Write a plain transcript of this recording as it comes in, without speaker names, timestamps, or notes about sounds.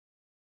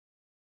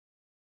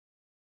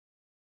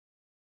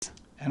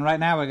And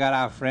right now we got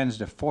our friends,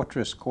 the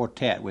Fortress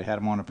Quartet. We had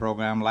them on the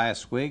program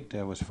last week.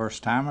 They was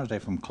first-timers. They're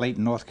from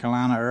Clayton, North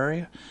Carolina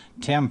area.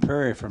 Tim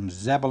Perry from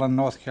Zebulon,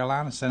 North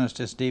Carolina, sent us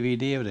this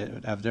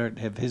DVD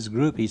of his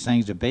group. He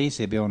sings the bass.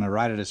 He'll be on the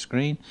right of the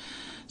screen.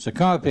 So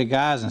come up here,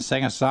 guys, and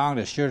sing a song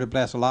that's sure to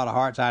bless a lot of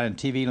hearts out in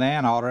TV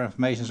land. All their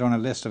information is on the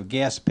list of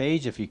guests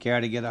page. If you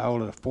care to get a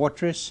hold of the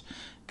Fortress,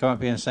 come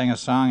up here and sing a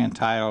song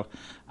entitled,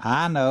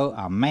 I Know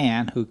a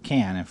Man Who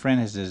Can. And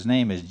friend, his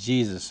name is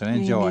Jesus, so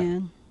enjoy.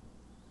 Amen.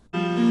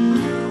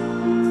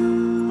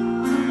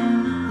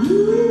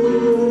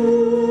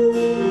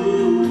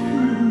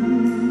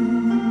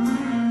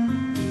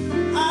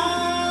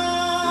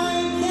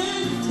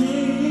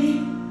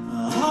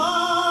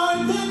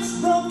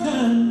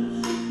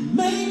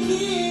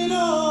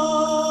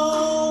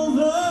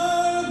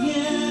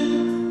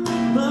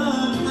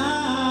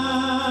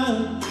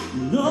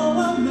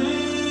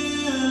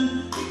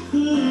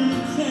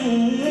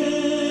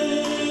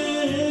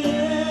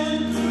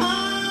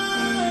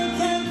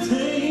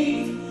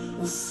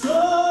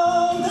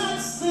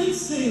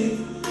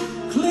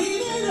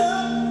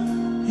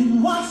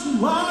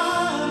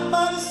 Why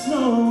by the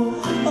snow?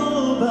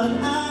 Oh, but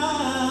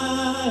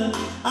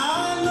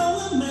I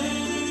know a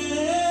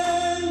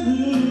man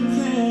who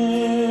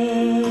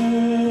can.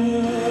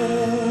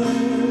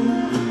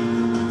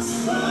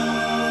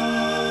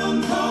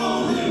 Some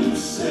call him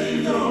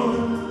Savior,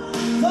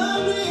 the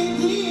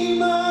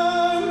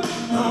Redeemer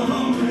of a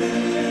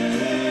man.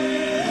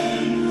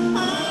 I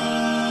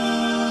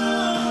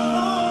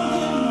call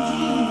him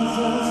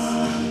Jesus,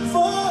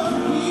 for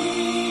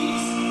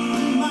he's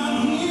my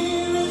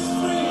dearest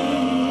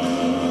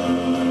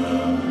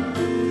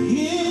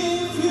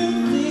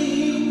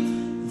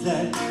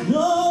that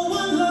no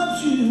one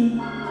loves you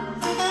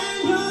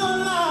and your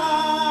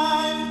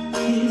life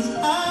is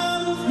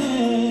out of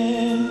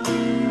hand.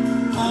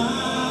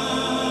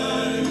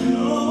 I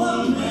know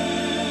a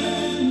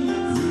man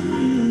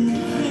who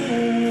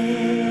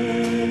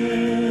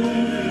can.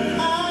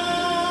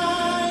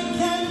 I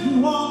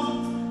can walk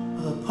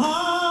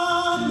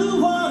upon the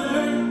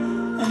water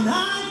and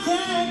I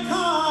can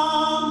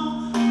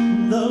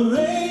calm the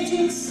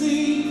raging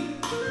sea,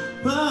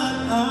 but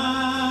I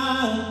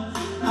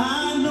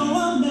know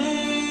a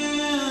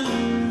man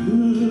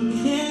who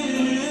can.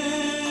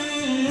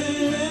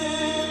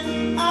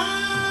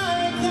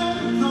 I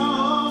can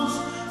cause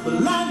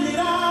blinded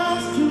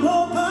eyes to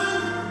open,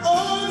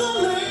 or the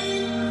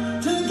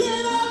lame to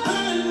get up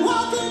and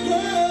walk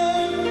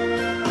again.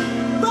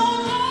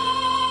 But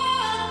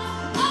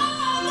I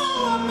know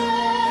a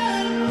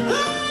man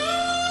who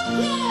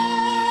can.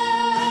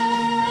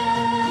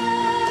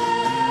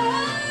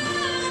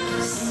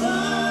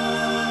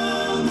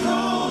 Some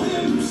call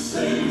him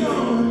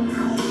Savior,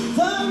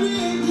 the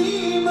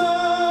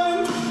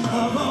Redeemer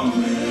of a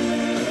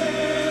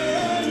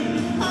man.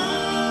 I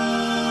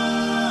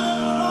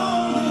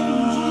call him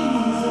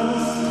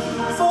Jesus,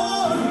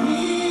 for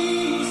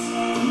he's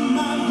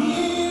my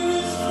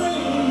dearest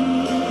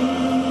friend.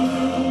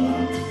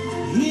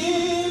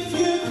 If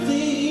you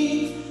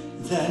think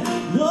that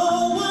no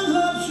one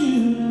loves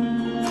you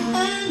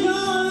and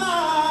your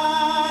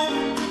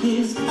life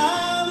is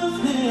out of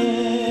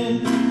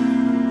hand,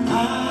 I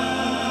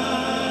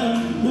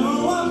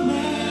know a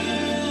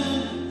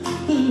man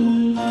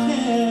who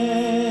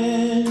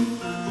can.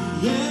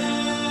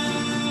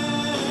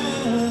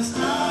 Yes,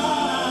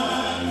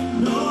 I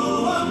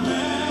know a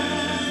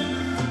man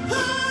who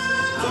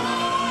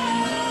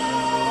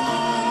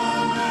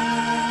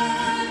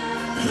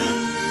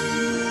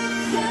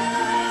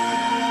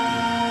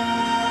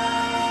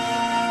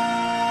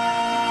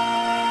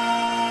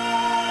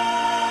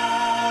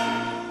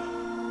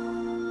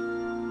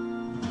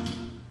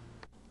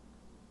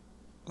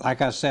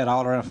Like I said,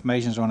 all our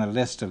information is on a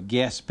list of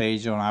guests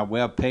page on our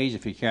web page.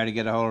 If you care to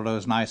get a hold of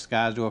those nice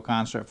guys, do a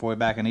concert for you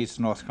back in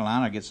Eastern North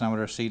Carolina, get some of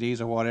their CDs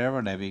or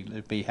whatever,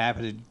 they'd be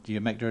happy to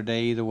make their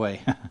day either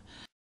way.